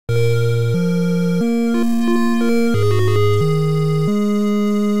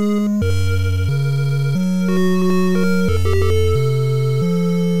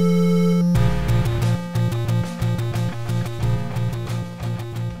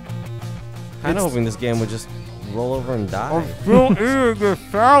kind of hoping this game would just roll over and die. I'm still eating the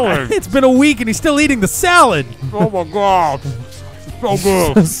salad. It's been a week and he's still eating the salad. Oh my god. So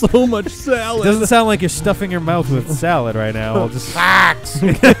good. So much salad. It doesn't sound like you're stuffing your mouth with salad right now. I'll just Facts.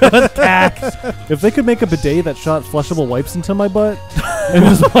 Facts. If they could make a bidet that shot flushable wipes into my butt, and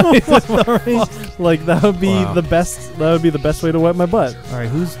just like that would be the best. That would be the best way to wipe my butt. All right,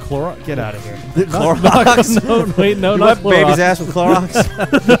 who's Clorox? Get out of here. Clorox? No, wait, no, You not wipe baby's Clorox. ass with Clorox?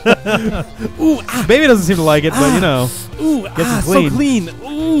 Ooh, baby doesn't seem to like it, but you know, gets So clean.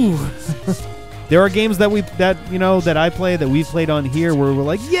 Ooh. There are games that I play that we've played on here where we're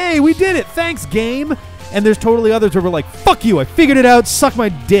like, yay, we did it, thanks game. And there's totally others where we're like, fuck you, I figured it out, suck my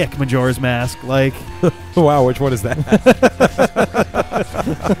dick, Majora's Mask. Like, Wow, which one is that?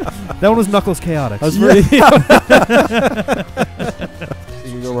 that one was Knuckles Chaotix. I was ready.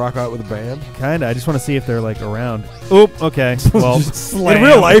 You can go rock out with a band? Kinda. I just want to see if they're like around. Oop. Okay. Well, In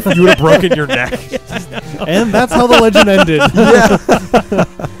real life, you would have broken your neck. And that's how the legend ended. Yeah.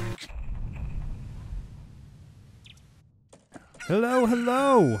 hello,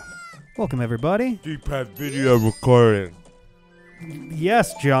 hello. Welcome everybody. D-pad video recording.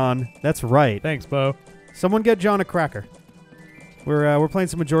 Yes, John. That's right. Thanks, Bo. Someone get John a cracker. We're playing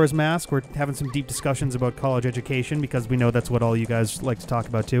some Majora's Mask. We're having some deep discussions about college education because we know that's what all you guys like to talk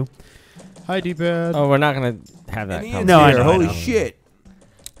about too. Hi, D-pad. Oh, we're not going to have that conversation. No, I know, Holy I know. shit.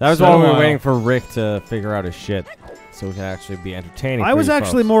 That was So, while we were waiting for Rick to figure out his shit so we could actually be entertaining. I for was you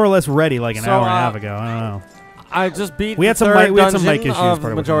actually folks. more or less ready like an So, hour and a half ago. I don't know. I just beat We had the some third mic- we had some dungeon mic issues of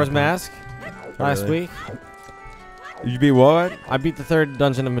part of what Majora's we were Mask last really? week. You beat what? I beat the third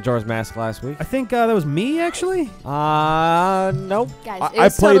dungeon of Majora's Mask last week. I think that was me actually. Nope. Guys, it I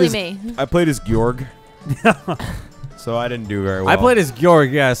was played totally as- me. I played as Georg. So I didn't do very well. I played as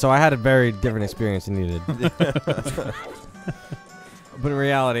Georg, yeah, so I had a very different experience than you did. But in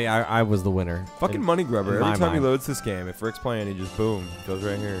reality, I was the winner. Fucking money grubber. in my Every time he mind. loads this game, if Rick's playing, he just boom, goes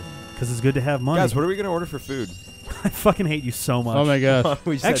right here. Because it's good to have money. Guys, what are we going to order for food? I fucking hate you so much. Oh my god.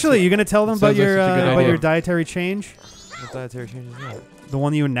 We just had Actually, you're gonna tell them about Sounds like your such a good about idea. your dietary change. what dietary change is that? The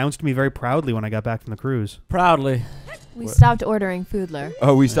one you announced to me very proudly when I got back from the cruise. Proudly. We What? stopped ordering Foodler.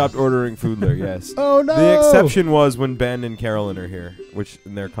 Oh, we stopped ordering Foodler, yes. Oh no. The exception was when Ben and Carolyn are here, which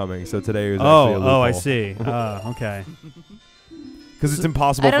and they're coming. So today was actually a loophole. Oh, I see. Okay. Because it's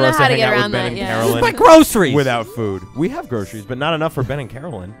impossible I for don't know us to how to hang get out with around Ben that, and yeah. Carolyn Buy groceries without food. We have groceries, but not enough for Ben and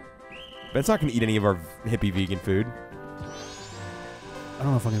Carolyn. Ben's not going to eat any of our hippie vegan food. I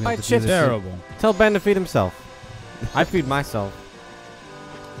don't know if I'm gonna be Buy able to do chips. this. Terrible. Tell Ben to feed himself. I feed myself.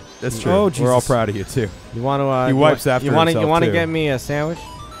 That's true. Oh, We're all Jesus. proud of you, too. You want to? He wipes after You want himself, You want to too. get me a sandwich?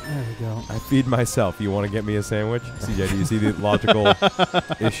 There we go. I feed myself. You want to get me a sandwich? CJ, do you see the logical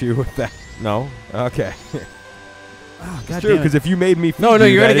issue with that? No. Okay. Oh, It's God true, damn it. because if you made me feed No, you,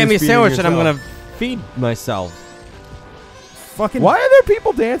 you're gonna that get me a is feeding sandwich, and I'm yourself. gonna feed myself. Fucking Why are there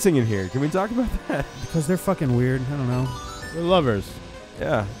people dancing in here? Can we talk about that? because they're fucking weird. I don't know. We're lovers.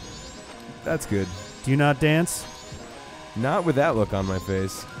 Yeah. That's good. Do you not dance? Not with that look on my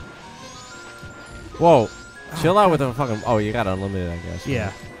face. Whoa. Chill out with the fucking. Oh, you got unlimited, I guess.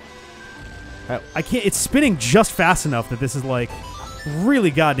 Yeah. Uh, I can't. It's spinning just fast enough that this is like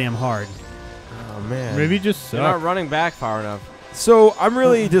really goddamn hard. Oh, man. Maybe just You're not suck. running back far enough. So I'm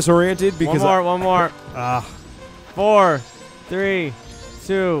really disoriented because One more. Ah, 4, 3,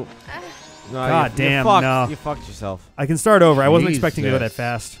 2. No, God damn, fucked. no. You fucked yourself. I can start over. I wasn't Jesus. expecting to go that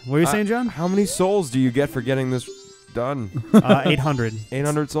fast. What were you saying, John? How many souls do you get for getting this done? 800.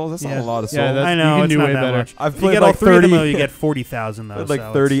 800 souls? That's not Yeah. a lot of souls. Yeah, that's- I know. you can It's do not way that better. much. I've If you played get all like 3 of 30 them, though, you get 40,000 though. I had like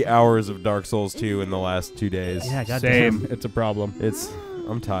so 30 hours of Dark Souls 2 in the last 2 days. Yeah, goddamn. Same. It's a problem.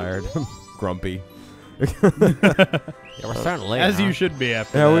 I'm tired. I'm grumpy. Yeah, we're starting late. As huh? you should be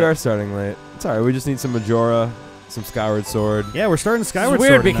after Yeah, that. we are starting late. It's alright. We just need some Majora, some Skyward Sword. Yeah, we're starting Skyward It's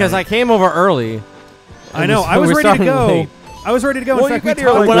weird Sword because I tonight. came over early. I know. So I was we're ready to starting go. late. I was ready to go. Well, In you fact, we got here,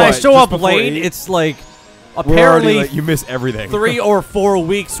 talked like, when what, I show just up before late, 8? it's like We're already apparently late. You miss everything. 3 or 4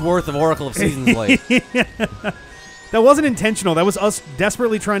 weeks worth of Oracle of Seasons late. That wasn't intentional. That was us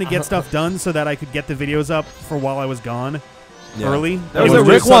desperately trying to get stuff done so that I could get the videos up for while I was gone early. That was It a was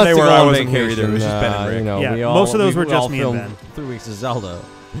Rick just- wants Sunday to where go I on wasn't here vacation. either. It was just Ben and Rick. You know, Yeah, we all, most of those we were just all me and filmed Ben. 3 weeks of Zelda.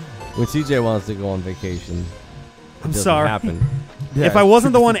 When CJ wants to go on vacation, it I'm doesn't sorry. happen. Yeah. If I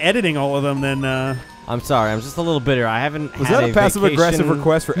wasn't the one editing all of them, then I'm sorry. I'm just a little bitter. I haven't Was had that a passive aggressive vacation-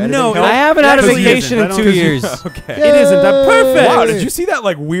 request for editing? No, help? I haven't had a Actually vacation isn't. I in don't- 2 years. Okay. it isn't. I'm perfect. Wow, did you see that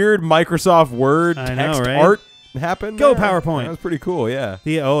like weird Microsoft Word I know, text right? art happen? Go there? PowerPoint. That was pretty cool, yeah.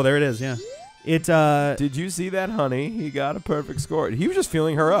 Oh, there it is. Yeah. It. Did you see that, honey? He got a perfect score. He was just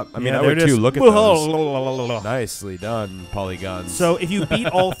feeling her up. I mean, Yeah, I they're would too. just- Look at those. Nicely done, polygons. So if you beat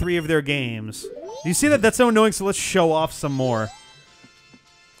all 3 of their games, do you see that? That's so annoying. So let's show off some more.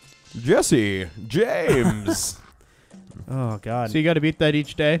 Jesse, James. Oh God. So you got to beat that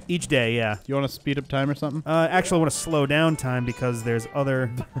each day. Do Each day, yeah. you want to speed up time or something? Actually, I want to slow down time because there's other.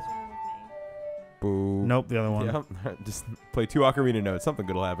 Boo. Nope, the other one. Yeah, just play 2 ocarina notes. Something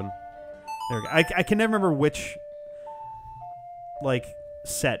good will happen. There we go. I can never remember which, like,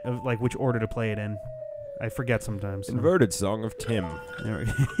 set of which order to play it in. I forget sometimes. So. Inverted Song of Tim. There we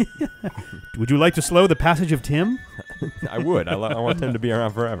go. Would you like to slow the passage of Tim? I would. I want Tim to be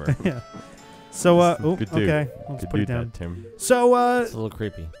around forever. Yeah. So, oh, Good dude. okay. Let's Good put it dude, down. that, Tim. So, It's a little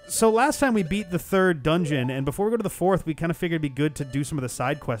creepy. so last time we beat the 3rd dungeon, and before we go to the 4th, we kind of figured it'd be good to do some of the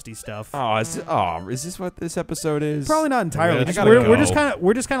side questy stuff. Oh, is this what this episode is? Probably not entirely. I Just- gotta we're go.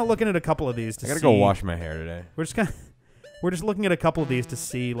 just kind of looking at a couple of these to I gotta see. go wash my hair today. We're just looking at a couple of these to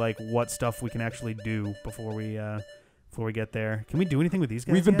see like what stuff we can actually do before we get there. Can we do anything with these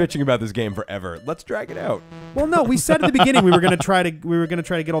guys? We've been yet? bitching about this game forever. Let's drag it out. Well, no, we said at the beginning we were gonna try to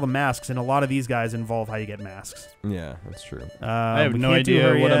get all the masks, and a lot of these guys involve how you get masks. Yeah, that's true. I have we no can't do idea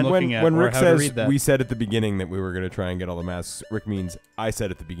her what yet. I'm looking at When or Rick how to says read that. we said at the beginning that we were going to try and get all the masks, Rick means I said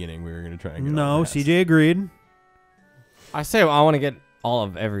at the beginning we were going to try and get all the No, masks. CJ agreed. I say I want to get all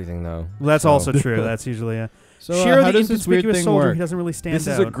of everything though. Well, that's So- also true. That's usually So Shiro, how the does this weird inconspicuous thing soldier, work? he doesn't really stand This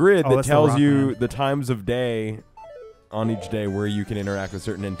out. is a grid Oh, that that's the tells rock you man. the times of day on each day where you can interact with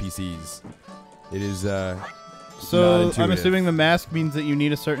certain NPCs. It is So not I'm intuitive. assuming the mask means that you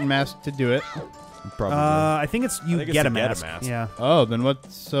need a certain mask to do it. probably. I think it's you I think it's get to a get a mask. mask. Yeah. Oh, then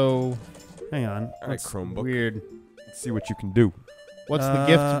what? So Hang on. all right, that's Chromebook. weird. Let's see what you can do. What's the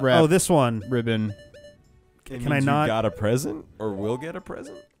gift wrap Oh, this one. ribbon? It Can I means not- You got a present or will get a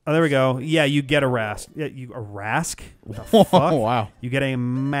present? Oh, there we go. Yeah, you get a rask. Yeah, a rask? What the fuck? Oh wow. You get a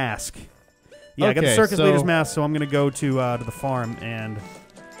mask. Yeah, I got the Okay, circus so- leader's mask, so I'm gonna go to the farm and.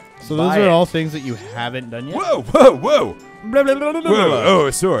 So those Buy are it. all things that you haven't done yet. Whoa, whoa, whoa! Blah, blah, blah, blah, blah, Whoa! blah. Oh,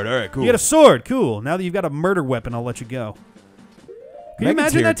 a sword. All right, cool. You get a sword. Cool. Now that you've got a murder weapon, I'll let you go. Can you Megan's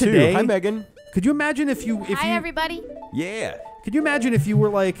imagine here, that too. today? Hi, Megan. Could you imagine if you Hi, everybody. Yeah. Could you imagine if you were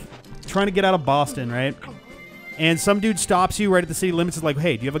like trying to get out of Boston, right? And some dude stops you right at the city limits. Is like,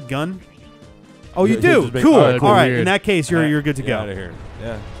 "Hey, do you have a gun?" Oh, you Yeah, do. just make- Cool. oh, All that'd be right. weird. In that case, you're good to Get go. out of here.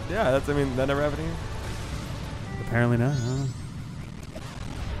 Yeah. Yeah. That's. I mean, that never happened here. Apparently not. Oh.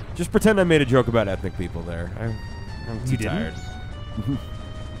 Just pretend I made a joke about ethnic people there. I'm too You didn't? tired.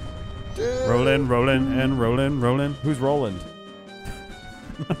 Rolling, rolling, and rolling, rolling. Who's Roland?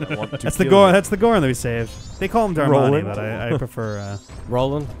 I want to That's the kill Goron. you. That's the Goron that we saved. They call him Darmani, Roland? but I prefer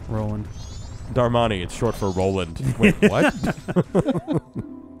Roland. Roland. Darmani. It's short for Roland. Wait, what?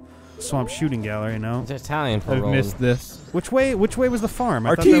 Swamp Shooting Gallery. No. It's Italian for I've Roland. missed this. Which way was the farm? I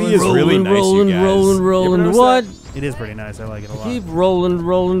Our thought that TV was- is really nice, Roland, you guys. Roland, You ever Roland. notice What? It is pretty nice. I like it a lot. Keep rolling,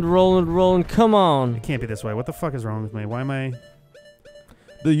 rolling, rolling, rolling. Come on. It can't be this way. What the fuck is wrong with me? Why am I?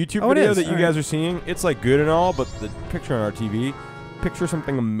 The YouTube Oh, it video is. that you All guys are seeing, it's like good and all, but the picture on our TV, picture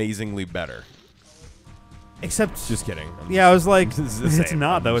something amazingly better. Except. Just kidding. Yeah, I was like, This is the it's same.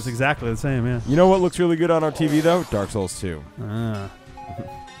 not though. It's exactly the same. Yeah. You know what looks really good on our TV though? Dark Souls 2. Ah.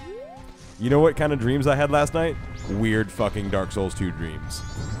 You know what kind of dreams I had last night? Weird fucking Dark Souls 2 dreams.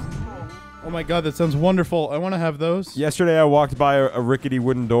 Oh my god, that sounds wonderful. I want to have those. Yesterday I walked by a rickety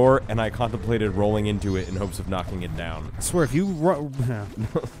wooden door and I contemplated rolling into it in hopes of knocking it down. I swear, if you.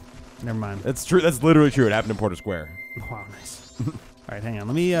 Never mind. That's true. That's literally true. It happened in Porter Square. Wow, nice. All right, hang on.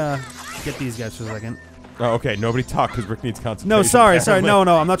 Let me get these guys for a second. Oh, okay. Nobody talk because Rick needs concentration. No, sorry. apparently. No,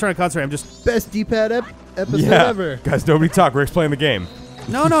 I'm not trying to concentrate. I'm just. Best D-pad episode Yeah. ever. Guys, nobody talk. Rick's playing the game.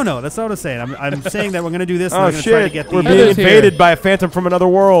 No. That's not what I'm saying. I'm saying that we're gonna do this. And Oh I'm gonna try to shit! get We're the. being Heather's here. invaded by a phantom from another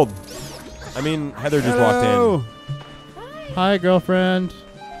world. I mean, Heather just walked Hello. Hi, girlfriend.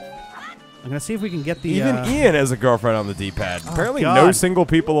 I'm gonna see if we can get in. the. Even Ian has a girlfriend on the D-pad. Apparently, no God. single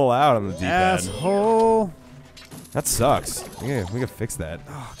people allowed on the D-pad. Asshole. That sucks. Yeah, we gotta fix that.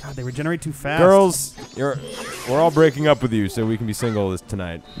 Oh God, they regenerate too fast. Girls, we're all breaking up with you, so we can be single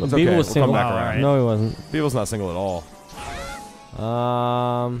tonight. It's okay. Beeble was We'll single. come back Wow, around. alright. No, he wasn't. Beeble's not single at all.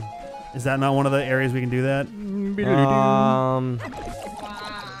 Is that not one of the areas we can do that?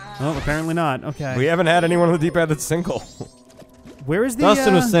 Oh, apparently not. Okay. We haven't had anyone on the D-pad that's single. Where is the?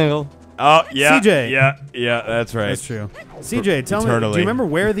 Dustin was single. Oh yeah, CJ. Yeah, that's right. That's true. CJ, tell me. Do Eternally. you remember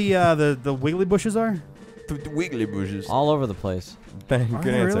where the wiggly bushes are? The wiggly bushes. All over the place. Thank Are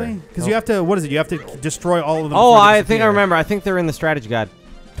good they answer. really? Because you have to. What is it? You have to destroy all of them. Oh, before they I think I disappear. remember. I think they're in the strategy guide.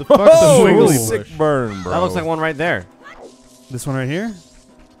 The fuck's Oh, the wiggly sick bush? burn, bro. That looks like one right there. This one right here.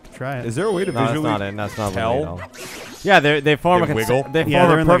 Try it. Is there a way to No, that's visually not it. That's not tell? really at all. Yeah, they form They a wiggle? they Yeah, form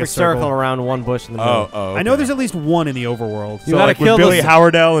they're a in like a perfect circle circle. around one bush in the middle. Oh, I know there's at least one in the overworld. You So gotta like kill with Billy the-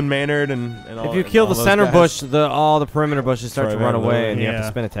 Howardell and Maynard and all. If you and kill all the those center guys. bush, all the perimeter bushes start Troy to run Van away, Leeuwen. and you have Yeah. to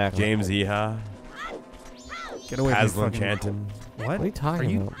spin attack. James Eha, Get away from Haslam fucking- Chanton. What? What are you talking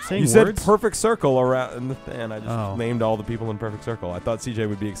Are you about? saying You said words? perfect circle around, and I just Oh. named all the people in perfect circle. I thought CJ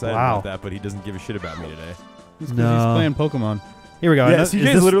would be excited Wow. about that, but he doesn't give a shit about me today. It's 'cause No. he's playing Pokemon. Here we go. Yeah, Is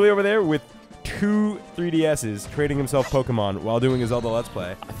CJ's this- literally over there with 2 3DSs trading himself Pokemon while doing his Zelda Let's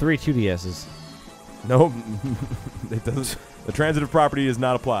Play. 3 2DSs. Nope, it doesn't. The transitive property does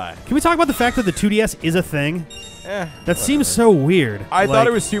not apply. Can we talk about the fact that the 2DS is a thing? That seems so weird. I thought Like,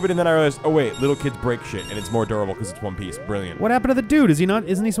 it was stupid, and then I realized, oh wait, little kids break shit, and it's more durable because it's one piece. Brilliant. What happened to the dude? Is he not?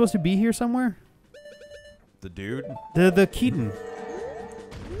 Isn't he supposed to be here somewhere? The dude? The Keaton.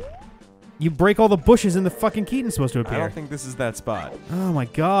 You break all the bushes and the fucking Keaton's supposed to I appear. don't think this is that spot. Oh my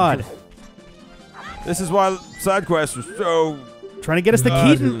god. This is why side quests are so. Trying to get us the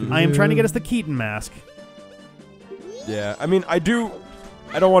Keaton. I am trying to get us the Keaton mask. Yeah, I mean, I don't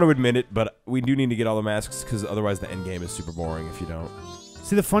want to admit it, but we do need to get all the masks because otherwise the end game is super boring if you don't.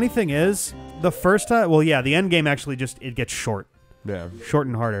 See, the funny thing is, the first time, well, yeah, the end game actually it gets short. Yeah. Short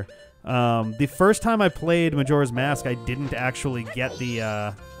and harder. The first time I played Majora's Mask, I didn't actually get the,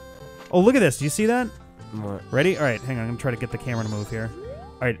 oh, look at this. Do you see that? What? Ready? All right, hang on. I'm going to try to get the camera to move here.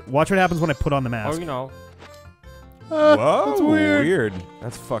 All right, watch what happens when I put on the mask. Oh, you know. Whoa, that's weird. Weird.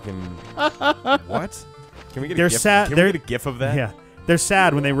 That's fucking. What? Can we get They're a gif? sad- Can they're- we get a gif of that? Yeah. They're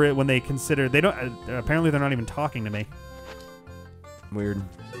sad when they consider, they don't, apparently they're not even talking to me. Weird.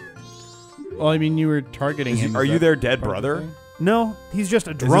 Well, I mean, you were targeting him. Are Is you that their dead part of the brother? thing? No, he's just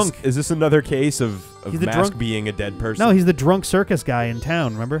a drunk. Is this another case of He's the Mask drunk- being a dead person? No, he's the drunk circus guy in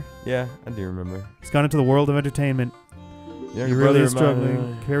town, remember? Yeah, I do remember. He's gone into the world of entertainment. Yeah, He really is struggling.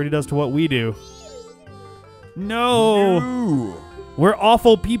 Compare what he does to what we do. No! Ooh. We're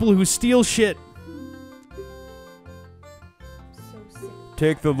awful people who steal shit.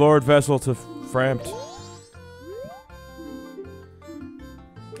 Take the Lord Vessel to Frampt.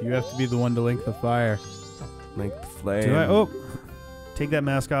 You have to be the one to link the fire. Link the flame. Do I? Oh. Take that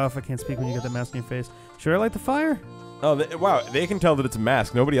mask off. I can't speak when you get that mask in your face. Should I light the fire? Oh, wow. They can tell that it's a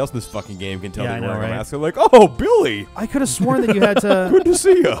mask. Nobody else in this fucking game can tell Yeah, that I you're know, wearing a right? mask. They're like, oh, Billy. I could have sworn that you had to. Good to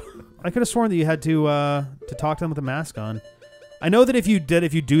see you. I could have sworn that you had to talk to them with the mask on. I know that if you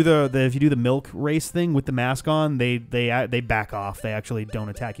do the milk race thing with the mask on, they back off. They actually don't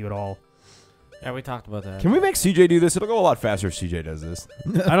attack you at all. Yeah, we talked about that. Can we make CJ do this? It'll go a lot faster if CJ does this.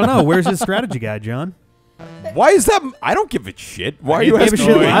 I don't know. Where's his strategy guide, John? Why is that? I don't give a shit. Why are you gave a asking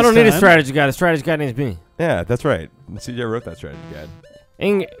shit me? last I don't need a time. strategy guide. A strategy guide needs me. Yeah, that's right. CJ wrote that strategy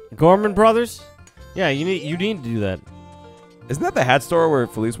guide. Gorman Brothers? Yeah, you need to do that. Isn't that the hat store where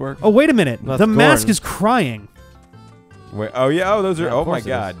Felice works? Oh, wait a minute. That's The mask Gordon. is crying. Wait, oh yeah. Oh, those are. Yeah, oh of my course it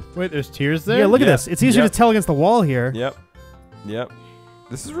god. Wait, there's tears there? Yeah, look at Yeah. this. It's easier Yep. to tell against the wall here. Yep. Yep.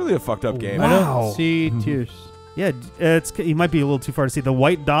 This is really a fucked up game. I Wow. don't see tears. Yeah, you might be a little too far to see. The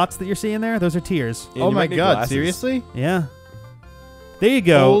white dots that you're seeing there, those are tears. Yeah, Oh you my might need god, glasses. seriously? Yeah. There you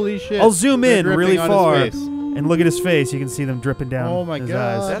go. Holy shit. I'll zoom They're in dripping really on his far face. and look at his face. You can see them dripping down Oh my his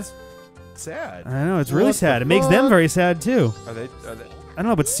God. eyes. That's sad. I know, it's really What the sad. It makes them fuck? very sad, too. Are they? I don't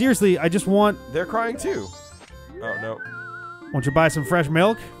know, but seriously, I just want... They're crying too. Oh no. Won't you buy some fresh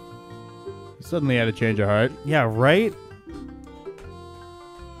milk? He suddenly had a change of heart. Yeah, right?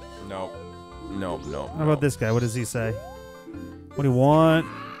 No. No. No. How about this guy? What does he say? What do you want?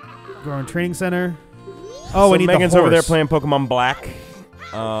 Growing Training Center. Oh, so I need Megan's the horse. over there playing Pokemon Black.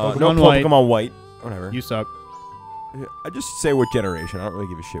 Pokemon no, White. Pokemon White. Whatever. You suck. I just say what generation. I don't really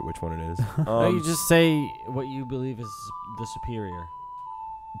give a shit which one it is. No, you just say what you believe is the superior.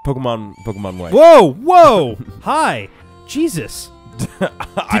 Pokemon White. Whoa, whoa! Hi! Jesus.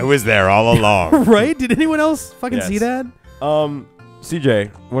 I was there all along. Right? Did anyone else fucking Yes. see that? CJ,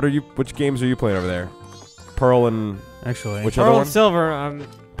 which games are you playing over there? Pearl and Actually. which Pearl other and one? Silver, I'm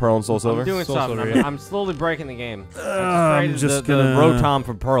Pearl and Soul Silver. doing Soul something. Silver, I'm, yeah. I'm slowly breaking the game. I'm Traded just the gonna... Rotom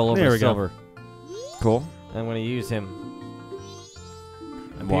for Pearl over There we go. Silver. Cool. I'm going to use him.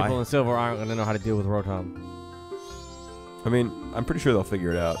 And Why? people in Silver aren't going to know how to deal with Rotom. I mean, I'm pretty sure they'll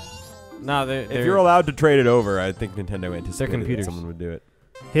figure it out. No, If you're allowed to trade it over, I think Nintendo anticipated that computers. someone would do it.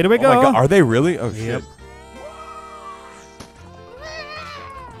 Here we Oh go. my god, are they really? Oh Yep. shit.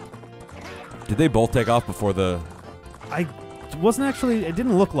 Did they both take off before the? I wasn't actually... It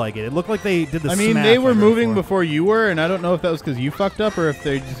didn't look like it. It looked like they did the I mean, smack they were like moving before you were, and I don't know if that was because you fucked up or if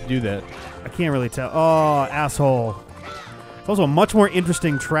they just do that. I can't really tell. Oh, asshole. It's also a much more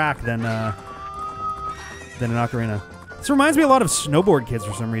interesting track than an Ocarina. This reminds me a lot of Snowboard Kids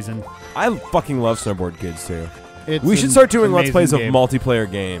for some reason. I fucking love Snowboard Kids too. It's We should an start doing Let's amazing Plays game. of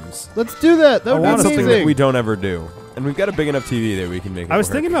multiplayer games. Let's do that. That would be That's amazing. something that we don't ever do. And we've got a big enough TV that we can make it I was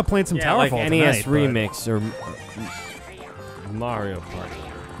work. thinking about playing some Yeah, like Towerfall NES tonight, remix or Mario Party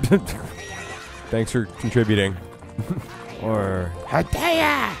Thanks for contributing. or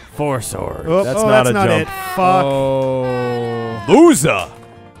Four Sword. Oh, That's oh, not that's a not jump. it. Fuck. Oh. Loser!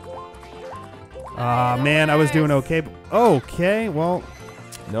 Ah, man, I was doing okay. Okay, well.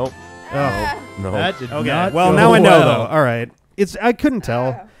 Nope. Oh. No. That did Okay. not Well, go now I know well. though. All right. I couldn't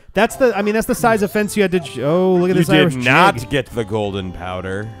tell. That's the size of fence you had to. Oh, look at You this Irish did not jig. get the golden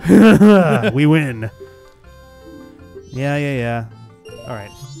powder. We win. Yeah. All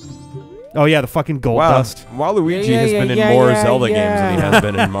right. Oh yeah, the fucking gold Wow. dust. Waluigi Yeah, has yeah, been yeah, in more yeah, Zelda yeah. games than he has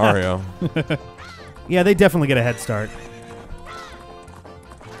been in Mario. Yeah, they definitely get a head start.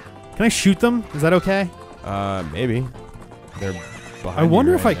 Can I shoot them? Is that okay? Maybe. They're behind I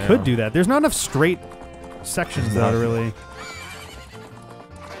wonder you if I right now. could do that. There's not enough straight sections though to really.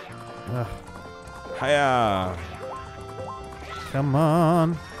 Hiya. Come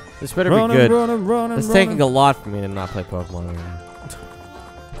on. This better Running, be good. running, It's running. taking a lot for me to not play Pokemon anymore.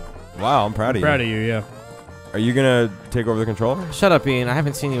 Wow, I'm proud of you. Proud of you, yeah. Are you gonna take over the controller? Shut up, Ian. I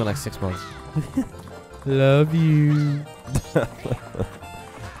haven't seen you in like 6 months. Love you.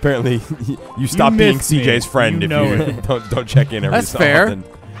 Apparently, you stop being missed me. CJ's friend You if know you it. don't check in every That's so fair. often.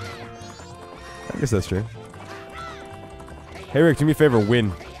 I guess that's true. Hey Rick, do me a favor,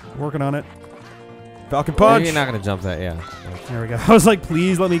 win. Working on it. Falcon Well, Punch. you're not gonna jump that, yeah. There we go. I was like,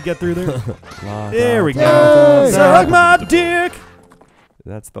 please let me get through there. La, There la, we la. go. Yay! Suck my dick.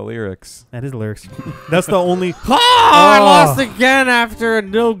 That's the lyrics. That is the lyrics. That's the only. Oh, I lost again after a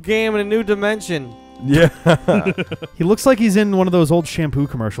new game in a new dimension. Yeah. He looks like he's in one of those old shampoo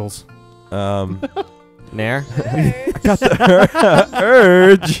commercials. Nair? Got the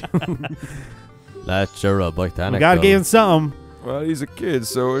urge. That's your botanical. God gave him something. Well, he's a kid,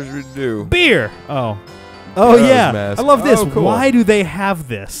 so what should we do? Beer. Oh. Oh Crow's yeah. mask. I love this. Oh, cool. Why do they have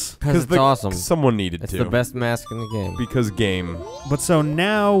this? Because it's awesome. Someone needed It's to. the best mask in the game. Because game. But so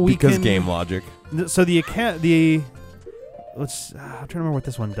now we Because can. game logic. So the let's. I'm trying to remember what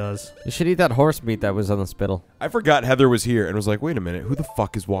this one does. You should eat that horse meat that was on the spittle. I forgot Heather was here and was like, wait a minute, who the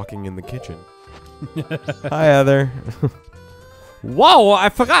fuck is walking in the kitchen? Hi, Heather. Whoa, I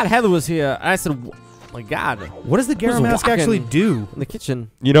forgot Heather was here. I said, my God. What does the Who's Gara mask actually walking do? In the kitchen.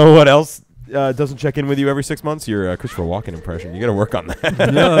 You know what else doesn't check in with you every 6 months? Your Christopher Walken impression. You got to work on that.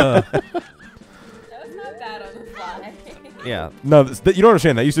 That was not bad on the fly. Yeah. No, you don't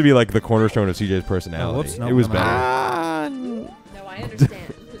understand. That used to be like the cornerstone of CJ's personality. whoops, no, it was no, better. No, I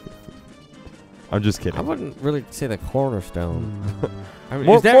understand. I'm just kidding. I wouldn't really say the cornerstone. I mean,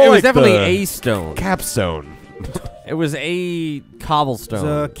 More- it was, more it was like definitely the a stone. Capstone. It was a It's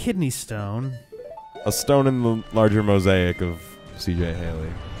cobblestone. a kidney stone. A stone in the larger mosaic of CJ Haley.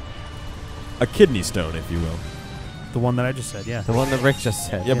 A kidney stone, if you will. The one that I just said. Yeah. The one that Rick just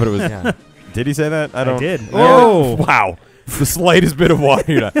said. Yeah, but it was. Yeah. Did he say that? I don't. did. Oh, wow. The slightest bit of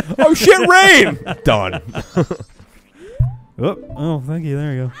water. Oh, shit, rain! Done. Oh, thank you.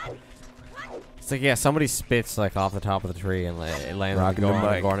 There you go. It's like, yeah, somebody spits like off the top of the tree and it lands on Rocking the Gorn,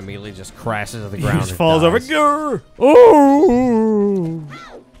 mic. and Gorn immediately just crashes to the He ground. just and falls over. dies. Grr. Oh!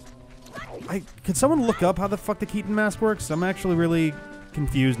 Could someone look up how the fuck the Keaton mask works? I'm actually really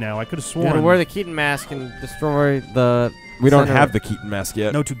confused now. I could have You gotta sworn. wear the Keaton mask and destroy the. We don't center- have the Keaton mask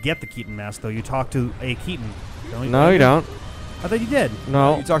yet. No, to get the Keaton mask though, you talk to a Keaton. No, you don't. I thought you did.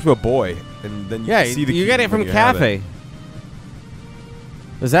 No. You talk to a boy, and then you Yeah, see the you get Keaton it from when you have Cafe.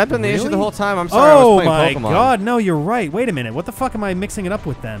 Has that been the issue Really? the whole time? I'm sorry, I Oh was my playing Pokemon. god, no, you're right. Wait a minute. What the fuck am I mixing it up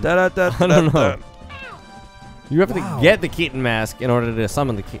with then? I don't know. You have Wow. to get the Keaton mask in order to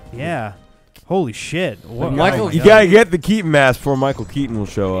summon the Keaton. Yeah. Holy shit. What, Michael- oh my You God. gotta get the Keaton mask before Michael Keaton will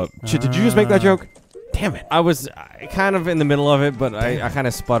show up. Shit, did you just make that joke? Damn it. I was kind of in the middle of it, but I kind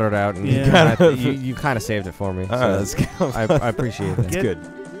of sputtered out, and Yeah. you kind of saved it for me. All so right, let's go. I apprediate that. That's Get- good.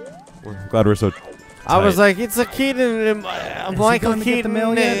 We're glad we're so. I was tight. like, it's a Keaton. Michael going to get the Keaton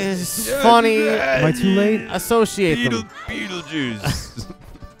mail yet? is funny. Am I too late? Associate them. Beetlejuice.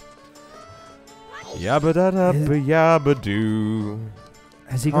 Yabba da da ba yabba doo.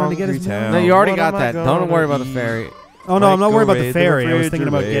 Is he going to get his Hungry mail? town. No, you already What got am I that. Don't gonna worry about the eat? fairy. Oh no, I'm not worried about the Microwave the fairy. I was thinking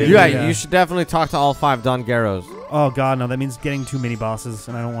about refrigerator. getting. Yeah, you should definitely talk to all 5 Dongeros. Oh god, no, that means getting too many bosses,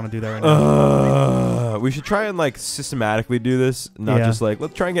 and I don't want to do that right now. We should try and like systematically do this, not Yeah. just like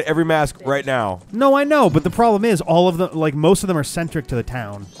let's try and get every mask right now. No, I know, but the problem is all of them, like most of them, are centric to the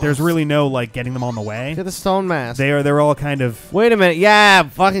town. There's really no like getting them on the way. Get the stone mask. They're all kind of. Wait a minute. Yeah,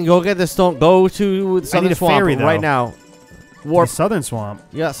 fucking go get the stone. Go to I need Southern a Swamp fairy, though. right now. Warp. Southern Swamp.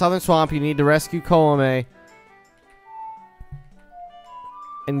 You got Southern Swamp. You need to rescue Koame.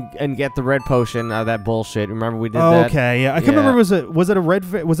 And get the red potion out of that bullshit. Remember we did that? Okay, yeah. I can't remember. Was it a red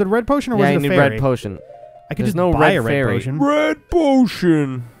potion or was it a you need fairy? red potion. I could There's just no buy red a red fairy. potion. Red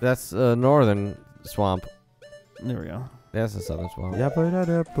potion. That's Northern Swamp. There we go. That's the Southern Swamp.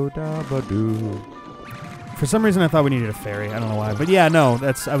 For some reason, I thought we needed a fairy. I don't know why, but yeah, no.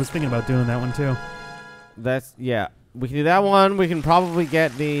 I was thinking about doing that one too. We can do that one. We can probably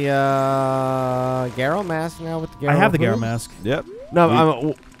get the Garrow mask now with the Garrow. I have the hood. Garrow mask. Yep.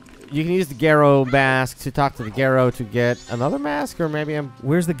 No, you can use the Garrow mask to talk to the Garrow to get another mask, or maybe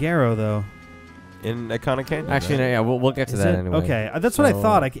Where's the Garrow though? In Iconic Canyon. Actually, no, yeah, we'll get to that anyway. Okay, that's what I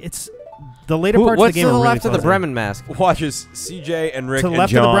thought. It's the later parts what's of the game to the are really left of the fuzzy. Bremen mask? Watches CJ and Rick To and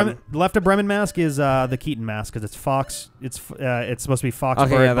left John. of the left of Bremen mask is the Keaton mask because it's Fox. It's supposed to be Fox,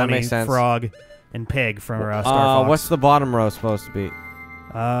 Okay, Bird, yeah, that Bunny, makes sense. Frog, and Pig from Star Fox. What's the bottom row supposed to be?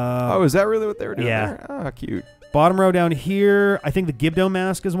 Oh, is that really what they were doing yeah. there? Oh, cute. Bottom row down here. I think the Gibdo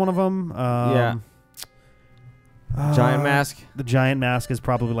mask is one of them. Yeah. Giant mask. The giant mask is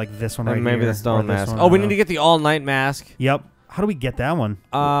probably like this one right And maybe here. the stone or this mask. one, Oh, we I need don't to get the all-night mask. Yep. How do we get that one?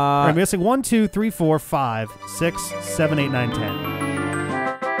 All right, I'm guessing 1, 2, 3, 4, 5, 6, 7, 8, 9,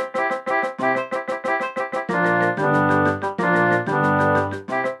 10.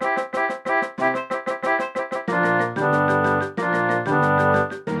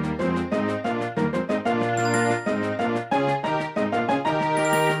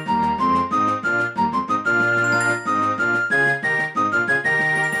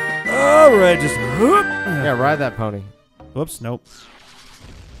 All right, just whoop. Yeah, ride that pony. Whoops, nope.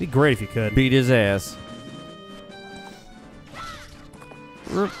 Be great if you could. Beat his ass.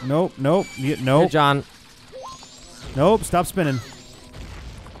 Nope, nope, Hey, nope, John. nope. Stop spinning.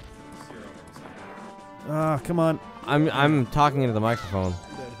 Come on. I'm talking into the microphone.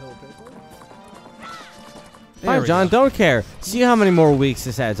 There Fine, we John. go. Don't care. See how many more weeks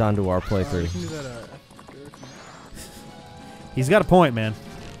this adds onto our playthrough. He's got a point, man.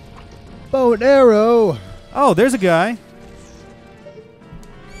 Bow and arrow. Oh, there's a guy.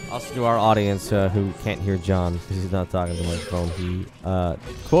 Also, to our audience who can't hear John because he's not talking to the microphone, he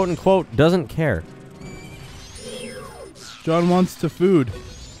quote unquote doesn't care. John wants to food,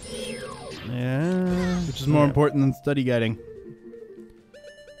 Yeah. which is more important than study guiding.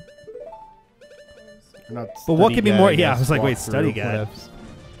 Or not But what study could be guide, more? I Yeah, I guess, was like, wait, walkthrough, study guide.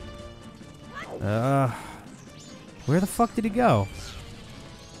 whatevs. Where the fuck did he go?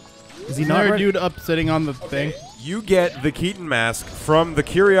 Is he Isn't not there a ready? dude up sitting on the thing? You get the Keaton mask from the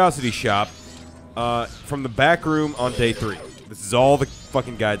Curiosity Shop from the back room on day 3. This is all the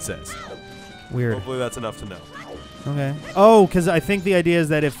fucking guide says. Weird. Hopefully that's enough to know. Okay. Oh, because I think the idea is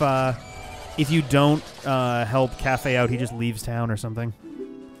that if you don't help Cafe out, he just leaves town or something.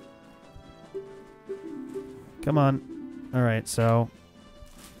 Come on. All right. So,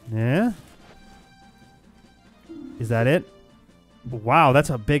 yeah. Is that it? Wow, that's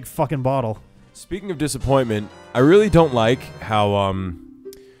a big fucking bottle. Speaking of disappointment, I really don't like how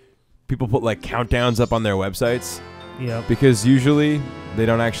people put like countdowns up on their websites Yep. because usually they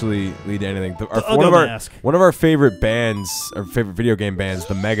don't actually lead to anything. Mask. One of our favorite bands, our favorite video game bands,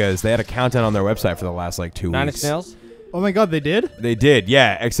 the Megas, they had a countdown on their website for the last like 2 Nine weeks. Inch Nails. Oh my god, they did? They did,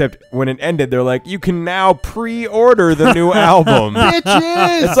 yeah. Except when it ended, they're like, "You can now pre-order the new album."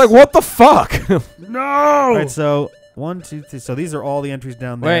 Bitches! It's like, what the fuck? All right. So 1, 2, 3. So these are all the entries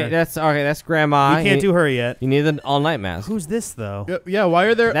down there. Wait, that's okay. That's Grandma. you can't do her yet. You need an all-night mask. Who's this though? Yeah, why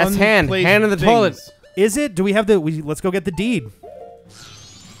are there That's hand. unplayed Hand in the things? toilet. Is it? Do we have the? Let's go get the deed.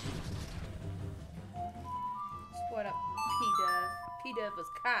 What up, P-Dove? P-Dove was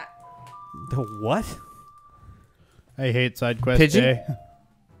caught. The what? I hate side quest Pigeon? day.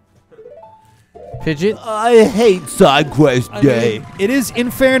 Fidget. I hate side quest day. It is,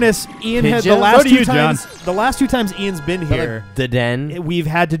 in fairness, Ian had the Pigeon? last So do two you, John. times. The last 2 times Ian's been here, The den. we've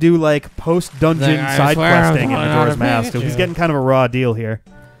had to do like post dungeon Like, I side swear I'm questing in going Majora's on a Mask. So he's Pikachu. getting kind of a raw deal here.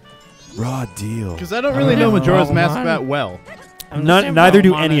 Raw deal. Because I don't really know Majora's Mask that well. Neither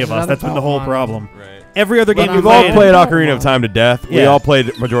do any of us. That's been the whole problem. Right. Every other game We've we've all played, played Ocarina of Time to death. We Yeah. all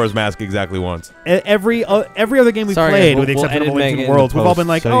played Majora's Mask exactly once. every other game we Sorry, played, guys, with the we'll exception of edit Link Meg to the in the Worlds, we've all been post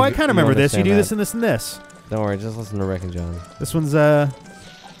like, so oh, you- I kind of you remember this. You do understand this and this and this. Don't worry, just listen to Rick and John. This one's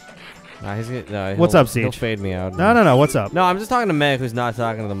Nah, he's no, What's he'll- up, Siege? He'll fade me out. no. What's up? No, I'm just talking to Meg, who's not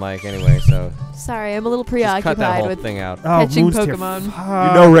talking to the mic anyway. So Sorry, I'm a little just cut that preoccupied whole with thing out. Oh, catching Moon's Tear. Pokemon.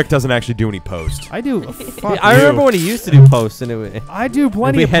 You know Rick doesn't actually do any post. I do. Fuck I you. remember when he used to do posts, and I do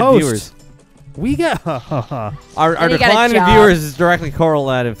plenty we of had posts. viewers. We get. Our And you got a decline in job. viewers is directly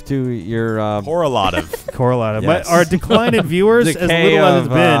correlative to your Correlative. correlated. Yes. Our decline in viewers, as Decay little as it's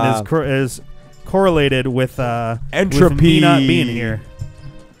of, been, is correlated with Entropy. with me not being here.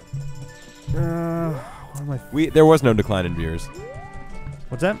 What am I? There was no decline in viewers.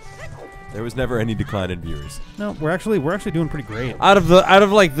 What's that? There was never any decline in viewers. No, we're actually doing pretty great. Out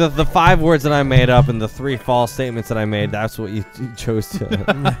of like the 5 words that I made up and the 3 false statements that I made, that's what you chose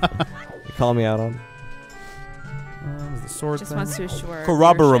to call me out on. The sword Just thing. wants to assure.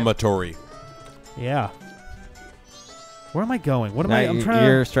 Corroboratory. Yeah. Where am I going? What am Nah, I? I'm trying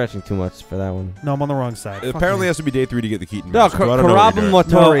you're to. stretching too much for that one. No, I'm on the wrong side. It Fuck apparently me. has to be day 3 to get the Keaton. No, mask, so I don't know what you're doing.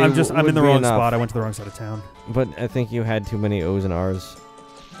 corroboratory. No, I'm in the would be wrong enough. spot. I went to the wrong side of town. But I think you had too many O's and R's.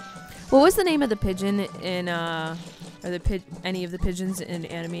 What was the name of the pigeon in or any of the pigeons in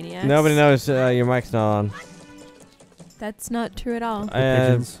Animaniacs? Nobody knows your mic's not on. That's not true at all.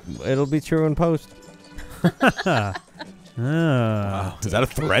 pigeons. It'll be true in post. Ah. Is that a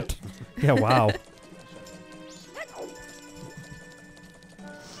threat? Yeah, wow.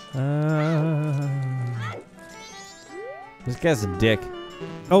 This guy's a dick.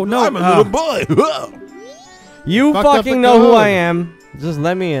 Oh, no. I'm a little boy. You Fucked up fucking the know who code. I am. Just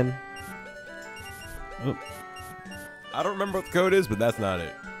let me in. I don't remember what the code is, but that's not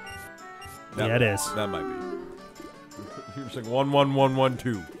it. Yeah, it is. That might be. You're just like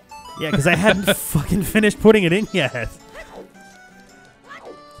 11112. Yeah, because I hadn't fucking finished putting it in yet.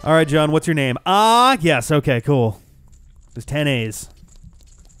 All right, John, what's your name? Yes. Okay, cool. There's 10 A's.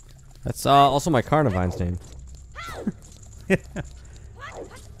 That's also my Carnivine's name. I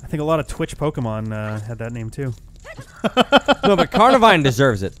think a lot of Twitch Pokemon had that name too. No, but Carnivine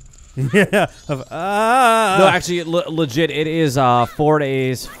deserves it. Yeah. No, actually, legit, it is 4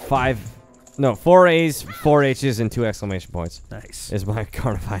 A's, 4 A's, 4 H's, and 2 exclamation points. Nice. Is my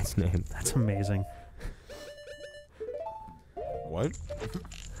Carnivine's name. That's amazing. What?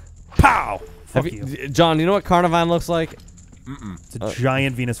 Pow! Fuck you. John, do you know what Carnivine looks like? It's a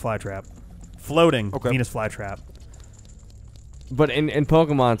giant Venus flytrap. Floating Okay. Venus flytrap. But in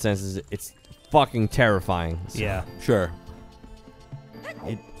Pokemon senses, it's fucking terrifying. So. Yeah. Sure.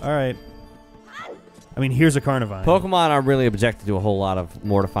 All right. I mean, here's a Carnivine. Pokemon are really objected to a whole lot of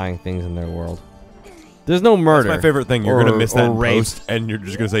mortifying things in their world. There's no murder. That's my favorite thing. You're or- going to miss that or in rape post, and you're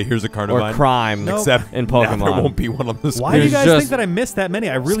just going to say, here's a Carnivine. or crime. Nope. Except in now there Pokemon. won't be one on the screen. Why do you There's guys just think that I missed that many?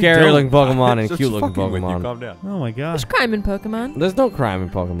 I really Scary don't. looking Pokemon and Just cute looking fucking with you. Pokemon. Calm down. Oh my god. There's crime in Pokemon. There's no crime in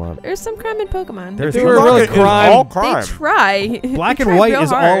Pokemon. There's some crime in Pokemon. There's They were really crime. all crime. They try. Black They and try White real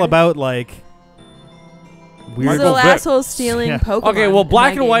is hard. all about like These weird. little Vic. assholes stealing Yeah. Pokemon. Okay, well, in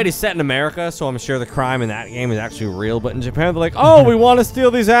Black my and White game. is set in America, so I'm sure the crime in that game is actually real. But in Japan, they're like, oh, we want to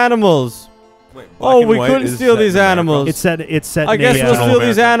steal these animals. Wait, Oh, Black and we White couldn't is steal set these in America? animals. It's set. I in guess a, we'll steal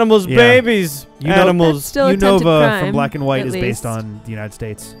these animals, Yeah. babies, You know- That's animals. still attempted Unova crime, from Black and White at is least. based on the United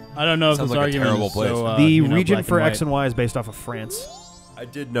States. I don't know if Sounds this like a argument terrible is place. so, The you know, region black for and X white. and Y is based off of France. I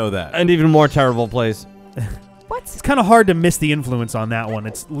did know that. An even more terrible place. What? It's kind of hard to miss the influence on that one.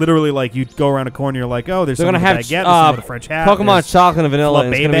 It's literally like you go around a corner, you're like, oh, there's They're some gonna of the have baguette, there's some of the French hat. Pokemon there's- Chocolate and Vanilla. And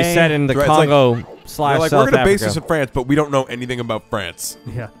it's going to be Bebe. set in the Right, it's like- Congo They're slash like, South we're going to Africa. base this in France, but we don't know anything about France.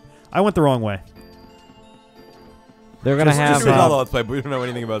 Yeah, I went the wrong way. They're going to Just have do a Zelda let's play, but we don't know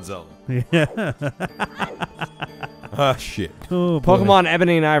anything about Zelda. Yeah. Ah, shit. Oh, boy. Pokemon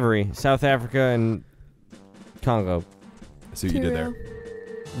Ebony and Ivory, South Africa and Congo. I see what you did there.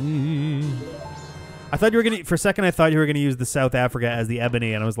 I thought you were gonna. For a second, I thought you were gonna use the South Africa as the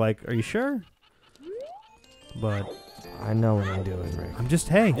ebony, and I was like, "Are you sure?" But I know what I'm doing, Rick. I'm just,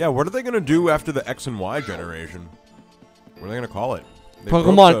 hey, Yeah, what are they going to do after the X and Y generation? What are they going to call it? They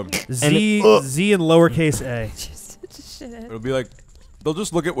Pokemon- broke the- Z and lowercase a. Just shit. It'll be like, they'll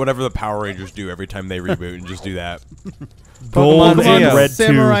just look at whatever the Power Rangers do every time they reboot and just do that. Gold Pokemon and Zeo. red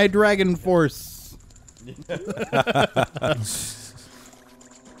Samurai Dragon Force.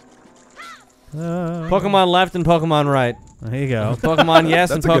 Pokemon Left and Pokemon Right. There you go. Pokemon Yes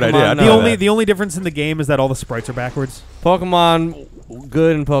and That's a good idea. I Pokemon know No. that. The only difference in the game is that all the sprites are backwards. Pokemon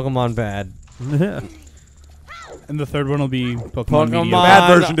Good and Pokemon Bad. And the third one will be Pokemon Pokemon Media. Bad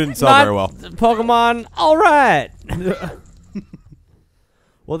version didn't sell not very well. Pokemon All Right.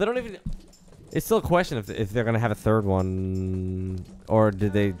 Well, they don't even. It's still a question if they're gonna have a third one, or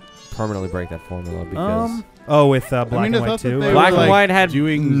did they permanently break that formula? Because with Black I and White thought that too. they Black were, and like, White had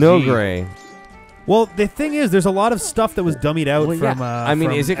doing no Z. gray. Well, the thing is, there's a lot of stuff that was dummied out Well, from. yeah. I mean,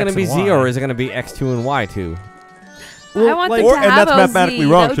 from is it gonna X be and Z Y. or is it gonna be X2 and Y2? I want them Or, to and have that's OZ. mathematically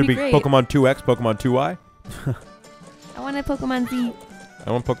That wrong. would Should be be great. Pokemon 2X, Pokemon 2Y. I want a Pokemon Z.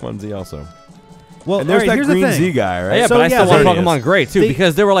 I want Pokemon Z also. Well, And there's all right, that here's the green thing. Z guy, right? Yeah, So, but I yeah, still want there it Pokemon is. Gray too They-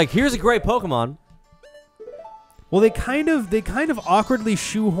 because they were like, "Here's a great Pokemon." Well, they kind of awkwardly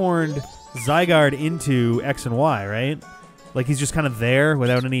shoehorned Zygarde into X and Y, right? Like he's just kind of there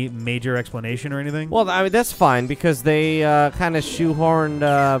without any major explanation or anything. Well, I mean that's fine because they kind of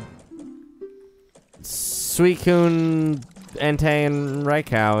shoehorned Suicune, Entei, and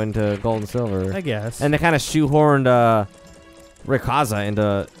Raikou into Gold and Silver. I guess. And they kind of shoehorned Rayquaza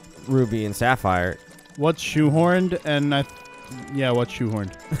into Ruby and Sapphire. What's shoehorned? And yeah, what's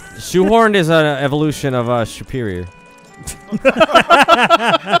shoehorned? Shoehorned is an evolution of Superior.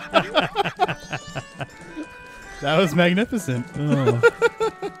 That was magnificent. Oh.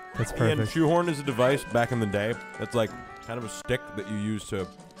 That's And perfect. shoehorn is a device back in the day that's like kind of a stick that you use to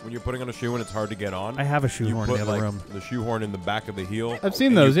when you're putting on a shoe and it's hard to get on. I have a You shoehorn put in the other like room. the shoehorn in the back of the heel. I've seen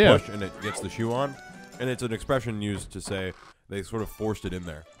and those, you yeah. push and it gets the shoe on, and it's an expression used to say they sort of forced it in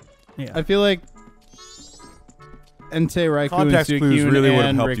there. Yeah. I feel like Entei, Raikou, and Context clues Suicune really would've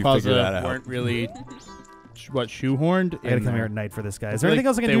and helped you figure that Rayquaza out. weren't really shoehorned. I gotta come here at night for this guy. Is there anything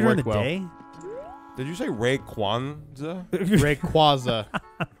else I can do during the day? Did you say Rayquaza? Rayquaza.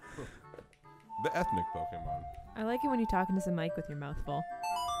 The ethnic Pokemon. I like it when you talk into the mic with your mouth full.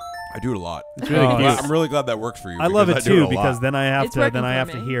 I do it a lot. It's really Oh, cute. I'm really glad that works for you. I love it because do too a because lot. then I have It's to working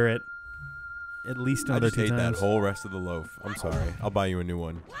for to me. hear it at least I another just 2 ate times. that whole rest of the loaf. I'm sorry. I'll buy you a new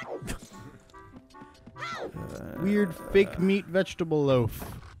one. Weird fake meat vegetable loaf.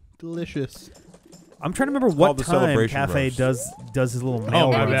 Delicious. I'm trying to remember called what the time celebration Cafe roast. does his little Oh,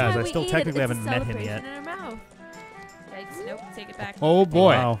 mail my run, bad. because I we still eat technically it's a haven't met him yet. celebration in our mouth. Yikes, nope, take it back. Oh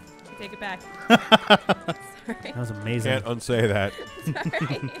boy. Wow, Take it back. Sorry. that was amazing. Can't unsay that.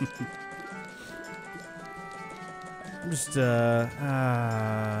 Sorry. I'm just where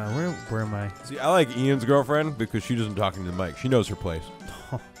am I? See, I like Ian's girlfriend because she doesn't talk into the mic. She knows her place.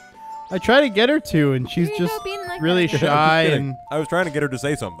 I try to get her to, and she's Here you just go, being like really that. shy Kidding. and I was trying to get her to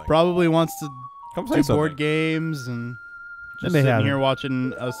say something. probably wants to Come do say something. board games and That just may sitting happen. here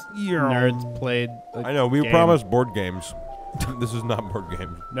watching us nerds play. I know. We game. promised board games. This is not board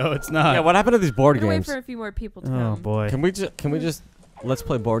games. No, it's not. Yeah, what happened to these board We're gonna wait games? for a few more people to Oh come. boy, Can we just let's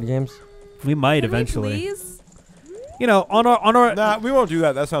play board games? we might Can we eventually. please? You know, on our Nah, we won't do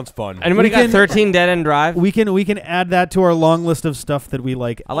that. That sounds fun. Anybody We got can- 13 Dead End Drive? we can add that to our long list of stuff that we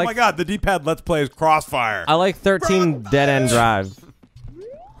like. I Oh my like god, the D-pad Let's Play is Crossfire. I like 13 Dead End Drive.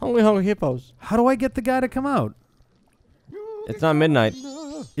 Hungry hippos. How do I get the guy to come out? It's not midnight.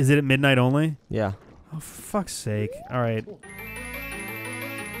 Is it at midnight only? Yeah. Oh, for fuck's sake! All right.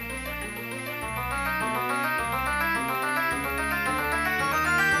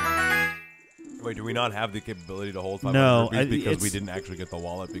 Wait, do we not have the capability to hold 500 No, rupees because we it's- didn't actually get the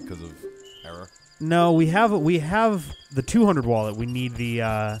wallet because of error? No, we have the 200 wallet. We need the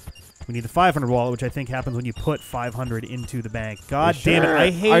 500 wallet, which I think happens when you put 500 into the bank. God damn it!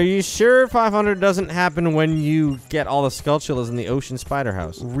 I hate. Are you sure 500 doesn't happen when you get all the Skulltulas in the Ocean Spider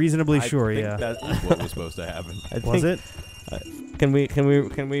House? reasonably sure, I think yeah. that is what was supposed to happen. I Was think- it?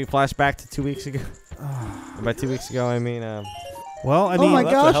 Can we flash back to 2 weeks ago? By 2 weeks ago, I mean. Well, I Oh mean, my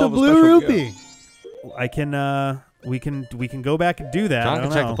that's a gosh, hell a of a blue special rupee. I can. We can go back and do that. I John don't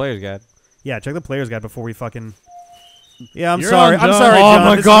can check know. the player's guide. Yeah, check the player's guide before we fucking. Yeah, I'm You're sorry. on, I'm John. sorry. Oh John.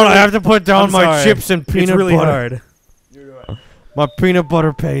 my This god, is I have to put down I'm my sorry. chips and peanut It's really butter. hard. My peanut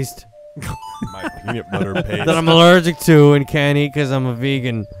butter paste My peanut butter paste. that I'm allergic to and can't eat because I'm a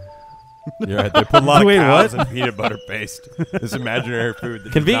vegan. You're right. They put a lot of Wait, cows what? in peanut butter paste. This imaginary food.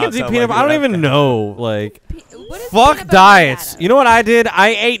 That Can does not vegans eat sound peanut like butter? I it don't would even have know. Like, What is fuck peanut butter diets. made You know what I did? I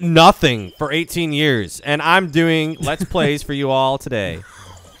ate nothing for 18 years, and I'm doing Let's Plays for you all today.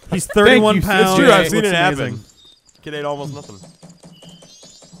 He's 31 you, pounds. It's true. I've Looks seen it amazing. happen. Kid ate almost nothing.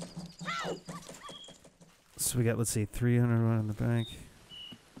 So we got, let's see, 300 in the bank.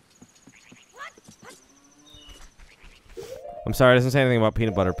 I'm sorry, it doesn't say anything about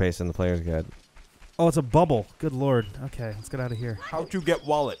peanut butter paste in the player's guide. Oh, it's a bubble. Good lord. Okay, let's get out of here. How to get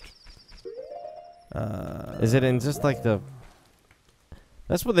wallet? Is it in just like the...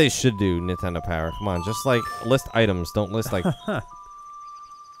 That's what they should do, Nintendo Power. Come on, just like list items. Don't list like...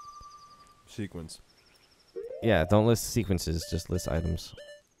 Sequence. Yeah, don't list sequences. Just list items.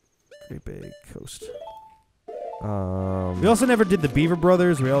 Great Big Coast. We We also never did the Beaver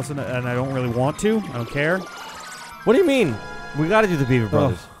Brothers. We also, and I don't really want to. I don't care. What do you mean? We got to do the Beaver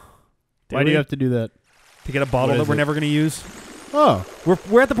Brothers. Why do you have to do that? To get a bottle What that is we're it? never going to use? Oh,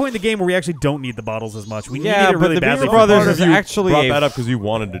 We're at the point in the game where we actually don't need the bottles as much. We Yeah, need it but really the badly. Beaver Brothers Part of is you actually brought a- that up because you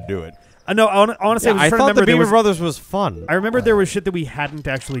wanted to do it. No, honestly, Yeah, I was I trying to thought remember the there Beaver was, Brothers was fun. I remember there was shit that we hadn't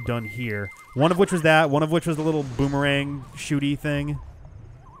actually done here. One of which was that. One of which was the little boomerang shooty thing.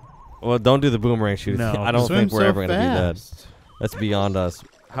 Well, don't do the boomerang shoot. No. I don't Swim think we're so ever going to do that. fast. That's beyond us. I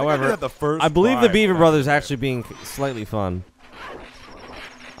did However, that the first I believe the try. Beaver Brothers actually being slightly fun.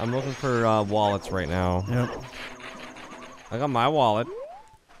 I'm looking for wallets right now. Yep. I got my wallet.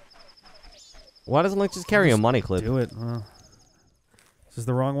 Why doesn't Link just carry a money clip? Do it. Is this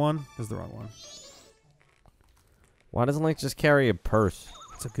the wrong one? This is the wrong one. Why doesn't Link just carry a purse?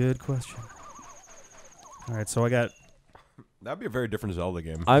 That's a good question. All right, so I got... That'd be a very different Zelda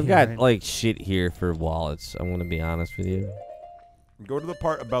game. I've Yeah, got, right. like, shit here for wallets. I'm going to be honest with you. Go to the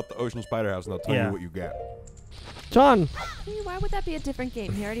part about the Ocean Spider House and they'll tell Yeah. you what you got. John! Why would that be a different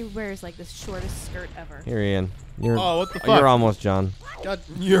game? He already wears like the shortest skirt ever. Here, Ian. You're, Oh, what the fuck? You're almost John. God,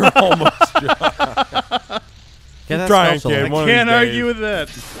 You're almost Get that trying, skull kid. shoulder. One of can't these days. argue with that.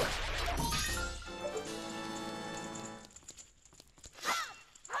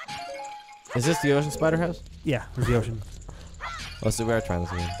 Is this the Ocean Spider House? Yeah, there's the ocean. Let's see. We are trying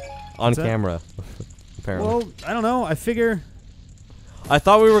this again. On What's that? camera. Apparently. Well, I don't know. I figure... I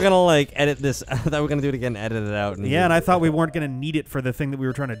thought we were going to, like, edit this. I thought we were going to do it again, edit it out. Yeah, and I thought we weren't going to need it for the thing that we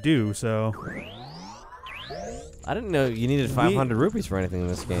were trying to do, so... I didn't know you needed 500 rupees for anything in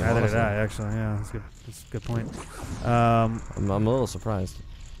this game. Neither did honestly. I, actually. Yeah, that's good. That's a good point. I'm a little surprised.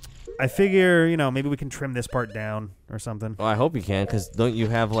 I figure, you know, maybe we can trim this part down or something. Well, I hope you can, because don't you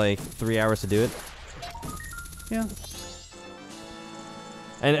have, like, 3 hours to do it? Yeah.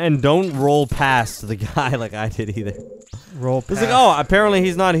 And don't roll past the guy like I did either. Roll past. It's like, oh, apparently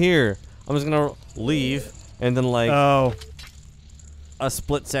he's not here. I'm just going to leave, and then, like, Oh. a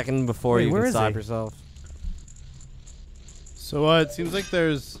split second before Wait, you where can is stop he? yourself. So it seems like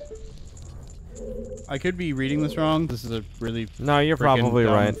there's. I could be reading this wrong. This is a really No, you're frickin' probably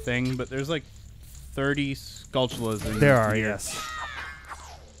dumb right. thing, but there's like 30 Skulltulas in There are, here. yes.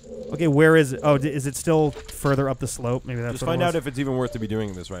 Okay, where is it? Oh, is it still further up the slope? Maybe that's Just what it find was. out if it's even worth to be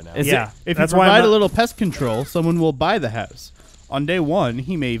doing this right now. Is yeah, If that's you why I'm provide not- a little pest control, someone will buy the house. On day 1,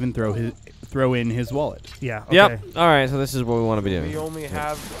 he may even throw in his wallet. Yeah. Okay. Yep. All right, so this is what we want to be doing. We only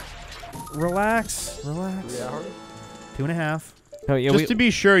have Relax. Relax. 2.5. No, yeah, Just to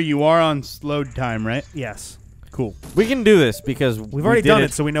be sure, you are on slowed time, right? Yes. Cool. we can do this because We've already did done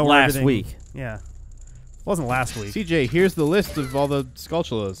it, so we know where last everything- week. Yeah. Wasn't last week. CJ, here's the list of all the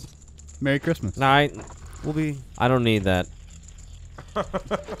Skulltulas. Merry Christmas. No, I don't need that.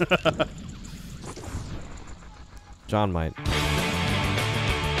 John might.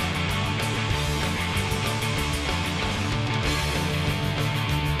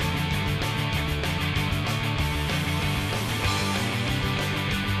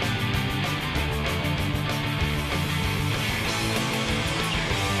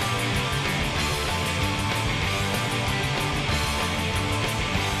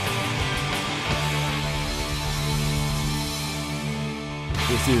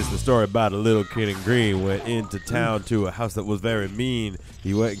 This is the story about a little kid in green went into town to a house that was very mean.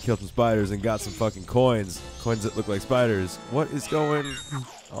 He went and killed some spiders and got some fucking coins. Coins that look like spiders. What is going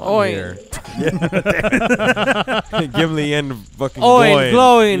on Oi. here? Gimli and fucking Oin, Gloin.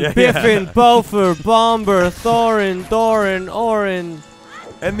 glowing, Yeah. biffin, bofer, bomber, thorin, doran, orin,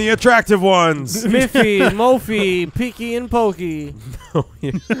 And the attractive ones. miffy, mofy, peaky, and pokey.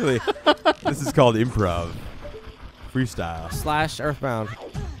 Really, this is called improv. Freestyle. / Earthbound.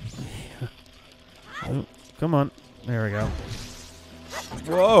 Come on. There we go.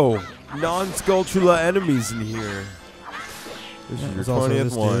 Whoa. Non-Skulltula enemies in here. This is There's your also 20th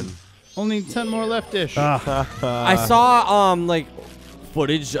this one. dude. Only 10 more left-ish. Ah, I saw like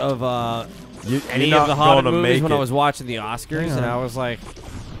footage of any you're of the not Hobbit gonna movies make when it. I was watching the Oscars, Hang and on. I was like,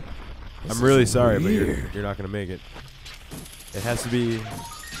 I'm really sorry, but you're not going to make it. It has to be...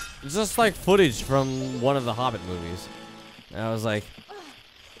 it's just like footage from one of the Hobbit movies. And I was like,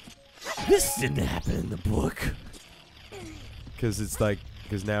 this didn't happen in the book. Because it's like...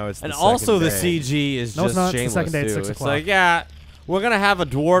 Because now it's the And also the second day. CG is No, it's just not. It's the shameless second day at too. 6 It's o'clock. like, yeah, we're gonna have a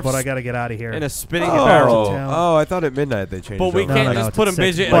dwarf but I got to get out of here. in a spinning barrel. town. Oh, I thought at midnight they changed But we it No, can't no, no, just it's put at a 6,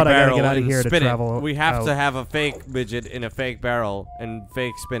 midget in but a I gotta barrel get out of and here to spin travel it. We have out. to have a fake midget in a fake barrel and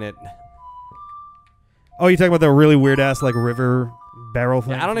fake spin it. Oh, you talking about the really weird ass like river barrel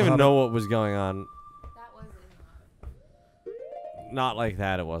thing? I don't from even Hobbit? know what was going on. That wasn't. Not like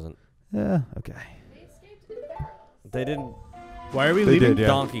that. It wasn't. Yeah. Okay. They escaped in barrels. They didn't. Why are we They leaving? did, yeah.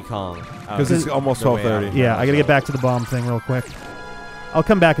 Donkey Kong. Because it's almost 12:30. Yeah, I got to get back to the bomb thing real quick. I'll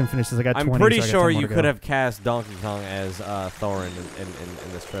come back and finish this. I got I'm 20. pretty so I got sure 10 more you to could go. have cast Donkey Kong as Thorin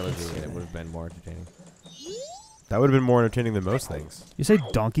in this trilogy, and it would have been more entertaining. That would have been more entertaining than most things. You say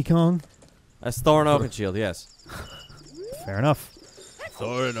Donkey Kong? As Thorin Oakenshield, yes. Fair enough.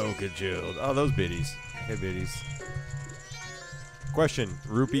 Thorin Oakenshield. Oh, those biddies. Hey, biddies. Question.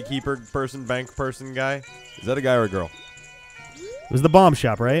 Rupee keeper person, bank person guy? Is that a guy or a girl? It was the bomb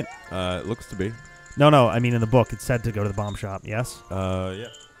shop, right? It looks to be. No, I mean in the book it said to go to the bomb shop. Yes. Yeah.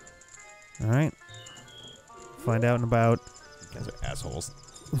 All right. Find out in about. You guys are assholes.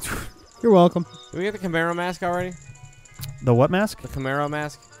 You're welcome. Did we get the Camaro mask already? The what mask? The Camaro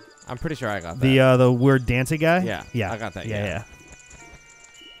mask? I'm pretty sure I got that. The weird dancing guy? Yeah. Yeah. I got that. Yeah.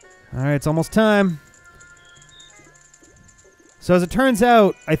 All right, it's almost time. So as it turns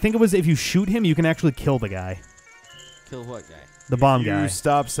out, I think it was if you shoot him, you can actually kill the guy. Kill what guy? The bomb You guy.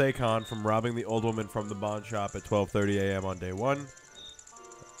 stop Saikon from robbing the old woman from the bond shop at 12:30 a.m. on day 1.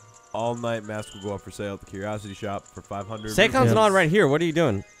 All night mask will go up for sale at the Curiosity Shop for $500. Seikon's not right here. What are you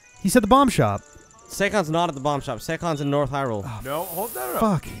doing? He said the bomb shop. Seikon's not at the bomb shop. Seikon's in North Hyrule. No, hold that up.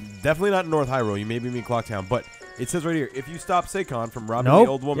 Fuck. Definitely not in North Hyrule. You maybe mean Clocktown, but it says right here, if you stop Saikon from robbing Nope.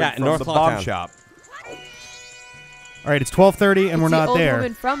 the old woman Yeah, from North the Clocktown. bomb shop. All right, it's 12:30 and It's we're the not old there.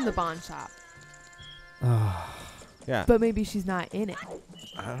 woman from the bond shop, Yeah. but maybe she's not in it.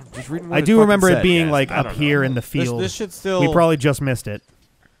 Just reading what I it do fucking remember it said, being guys. like I up don't here know. in the field. This should still. We probably just missed it.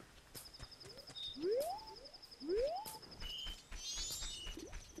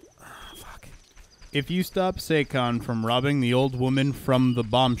 If you stop Seikon from robbing the old woman from the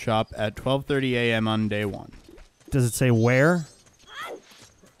bomb shop at 12:30 a.m. on day 1. Does it say where?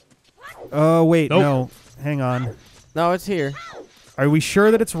 Oh, wait, Nope. no. Hang on. No, it's here. Are we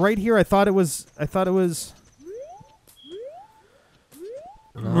sure that it's right here? I thought it was. Wait,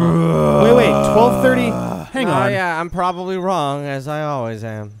 12:30. Hang Oh, on. yeah, I'm probably wrong, as I always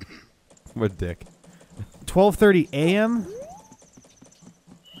am. What dick? 12:30 a.m.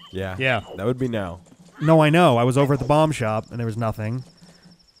 Yeah. Yeah. That would be now. No, I know. I was over at the bomb shop and there was nothing.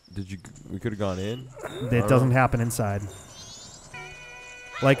 We could have gone in. That doesn't happen inside.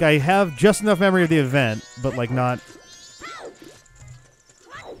 Like, I have just enough memory of the event, but, like, not...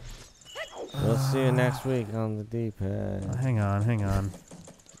 We'll see you next week on the D-pad. Hang on.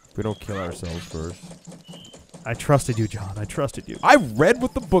 We don't kill ourselves first. I trusted you, John. I trusted you. I read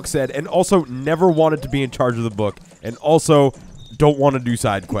what the book said and also never wanted to be in charge of the book and also don't want to do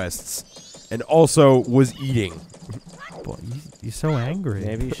side quests and also was eating. Boy, you're so angry.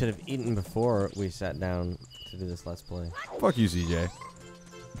 Maybe you should have eaten before we sat down to do this Let's Play. Fuck you, CJ.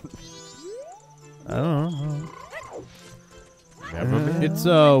 I don't know. Never been. It's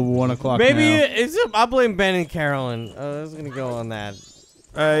 1 o'clock Maybe now. it's. I blame Ben and Carolyn. I was gonna go on that.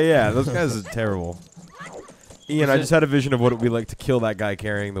 Yeah, those guys are terrible. Ian, I just had a vision of what it would be like to kill that guy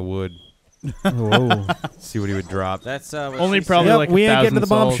carrying the wood. Whoa. See what he would drop. That's what Only she probably said. Yep, like we ain't 1,000 getting to the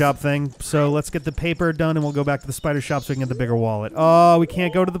bomb souls. shop thing, so let's get the paper done and we'll go back to the spider shop so we can get the bigger wallet. Oh, we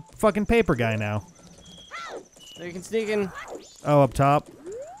can't go to the fucking paper guy now. So you can sneak in. Oh, up top.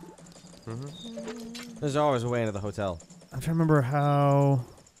 There's always a way into the hotel. I'm trying to remember how...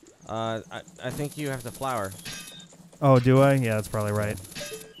 I think you have to flower. Oh, do I? Yeah, that's probably right.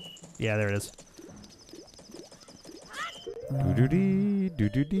 Yeah, there it is.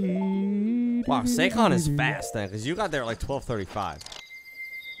 Wow, Seikon is fast then, because you got there at like 12:35.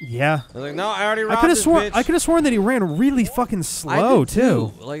 Yeah. They're like, no, I already robbed I could have this sworn. bitch. I could have sworn that he ran really fucking I slow did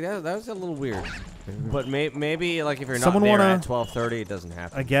too. Like that was a little weird. But maybe like if you're Someone not there wanna- at 12:30, it doesn't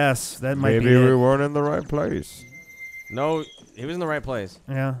happen. I guess that might Maybe be we it. weren't in the right place. No, he was in the right place.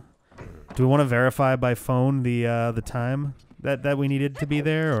 Yeah. Do we want to verify by phone the time that we needed to be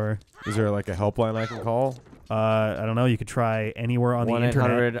there, or Is there like a helpline I can call? I don't know. You could try anywhere on the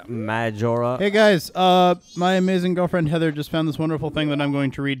internet. 1-800 Majora. Hey guys, my amazing girlfriend Heather just found this wonderful thing that I'm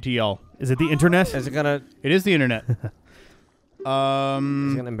going to read to y'all. Is it the internet? Is it gonna It is the internet. is it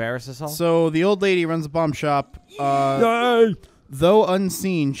gonna embarrass us all? So the old lady runs a bomb shop. Though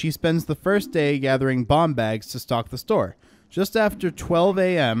unseen, she spends the first day gathering bomb bags to stock the store. Just after 12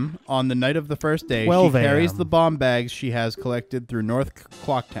 a.m. on the night of the first day, she 12 carries a.m.. the bomb bags she has collected through North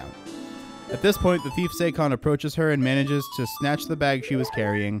Clocktown. At this point, the thief Seikon approaches her and manages to snatch the bag she was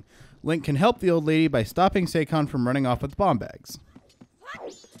carrying. Link can help the old lady by stopping Seikon from running off with the bomb bags.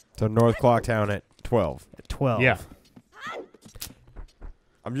 So North Clocktown at 12. At 12. Yeah.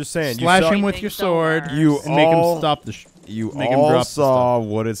 I'm just saying. Slash you saw, him with your sword You and make him all- stop the You make him all drop the saw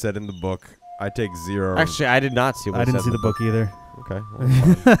what it said in the book. I take 0. Actually, I did not see. What I it didn't said see in the book either. Okay.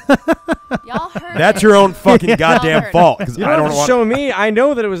 Y'all heard That's it. your own fucking goddamn heard. fault. Because You I don't don't have to want. show me. I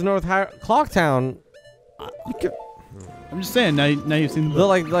know that it was North Clocktown. I'm just saying, now you've seen the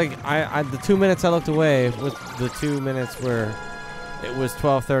book. I the 2 minutes I looked away was the 2 minutes where it was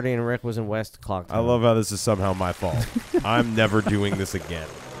 12:30 and Rick was in West Clocktown. I love how this is somehow my fault. I'm never doing this again.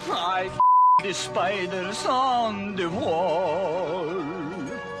 I the spiders on the wall.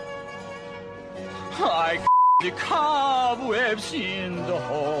 I the cobwebs in the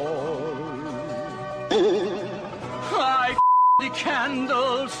hall. I the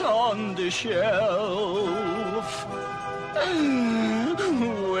candles on the shelf.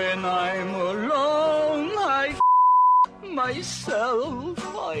 When I'm myself.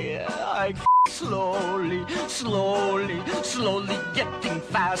 Oh yeah, I slowly, slowly, slowly getting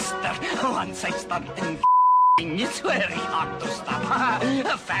faster. Once I start it's very hard to stop.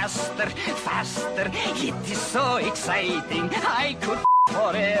 Faster, faster, it is so exciting. I could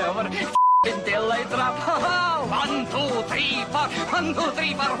forever until I drop. 1, 2, 3, 4. 1, 2,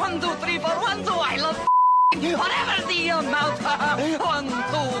 3, 4. 1, 2, 3, 4. 1, 2. I love whatever the amount. 1, 2,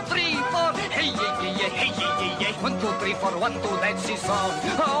 3, 4. Hey, yeah, yeah, hey, yeah, yeah, yeah. 1, 2, 3, 4. 1, 2. That's the song.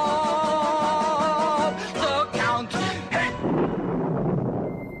 Oh, the count. Hey.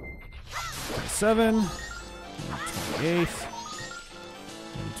 7, 28,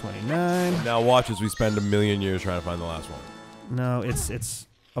 29. Now watch as we spend a million years trying to find the last one. No, it's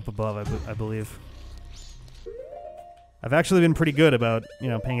up above, I believe. I've actually been pretty good about,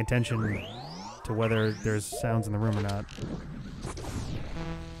 paying attention to whether there's sounds in the room or not.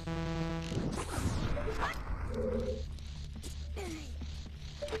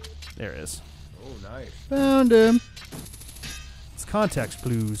 There it is. Oh, nice. Found him. It's context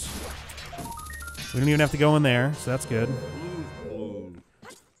clues. We don't even have to go in there, so that's good.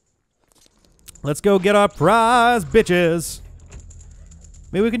 Let's go get our prize, bitches.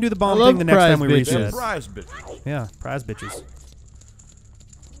 Maybe we can do the bomb thing the next time we reset. Prize bitches. Yeah, prize bitches.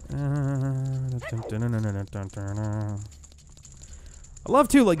 I love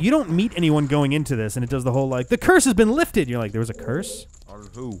too, like, you don't meet anyone going into this, and it does the whole, like, the curse has been lifted. You're like, there was a curse? On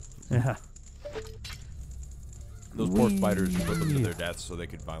who? Yeah. Those poor spiders put them to their deaths so they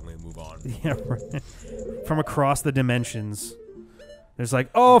could finally move on. Yeah, right. From across the dimensions. There's like,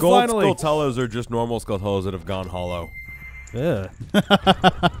 oh, Gold finally. Skulltulas are just normal Skulltulas that have gone hollow. Yeah.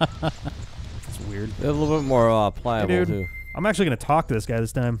 That's weird. They're a little bit more pliable, Hey, dude. too. I'm actually going to talk to this guy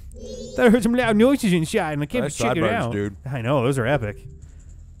this time. I heard some loud noises inside, and I can't Nice check it sideburns, out. dude. I know, those are epic.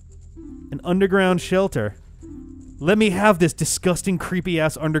 An underground shelter. Let me have this disgusting,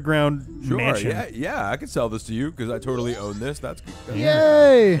 creepy-ass underground Sure, mansion. yeah, I could sell this to you because I totally own this. That's good.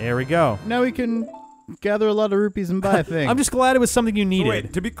 Yay! There we go. Now we can gather a lot of rupees and buy things. I'm just glad it was something you So needed.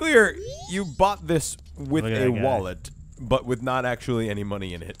 wait, to be clear, you bought this with Look at a that guy. wallet, but with not actually any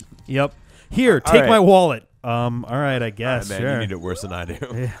money in it. Yep. Here, All take right. my wallet. All right, I guess. Man, sure. you need it worse than I do.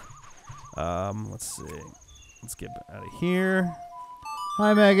 Yeah. Let's see. Let's get out of here.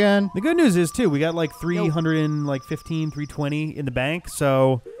 Hi, Megan. The good news is too, we got like 315, 320 in the bank.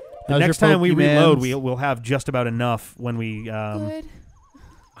 So the How's next your time we Pokemans? reload, we'll have just about enough when we. Good.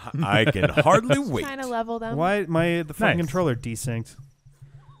 I can hardly wait. Kind of level them. Why the fucking Nice. controller desynced?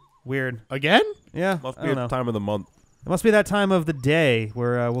 Weird. Again? Yeah. Must I be don't a know. time of the month. It must be that time of the day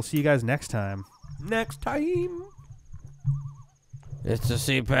where we'll see you guys next time. Next time. It's a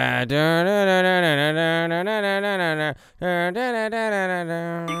CPAD.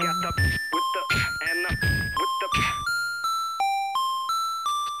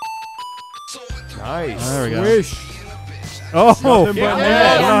 Nice. There we go. Swish. Oh, Nothing but yeah.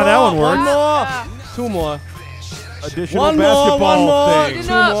 net. I don't know how that one works. One more. Two more. Additional One more, basketball one more. thing. Two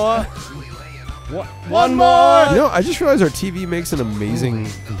more. One more. You know, I just realized our TV makes an amazing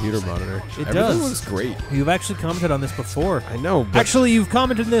computer monitor. It Everything does. looks great. You've actually commented on this before. I know, but Actually, you've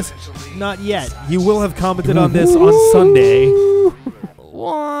commented on this. Not yet. You will have commented on this on Sunday.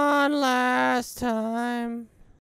 One last time.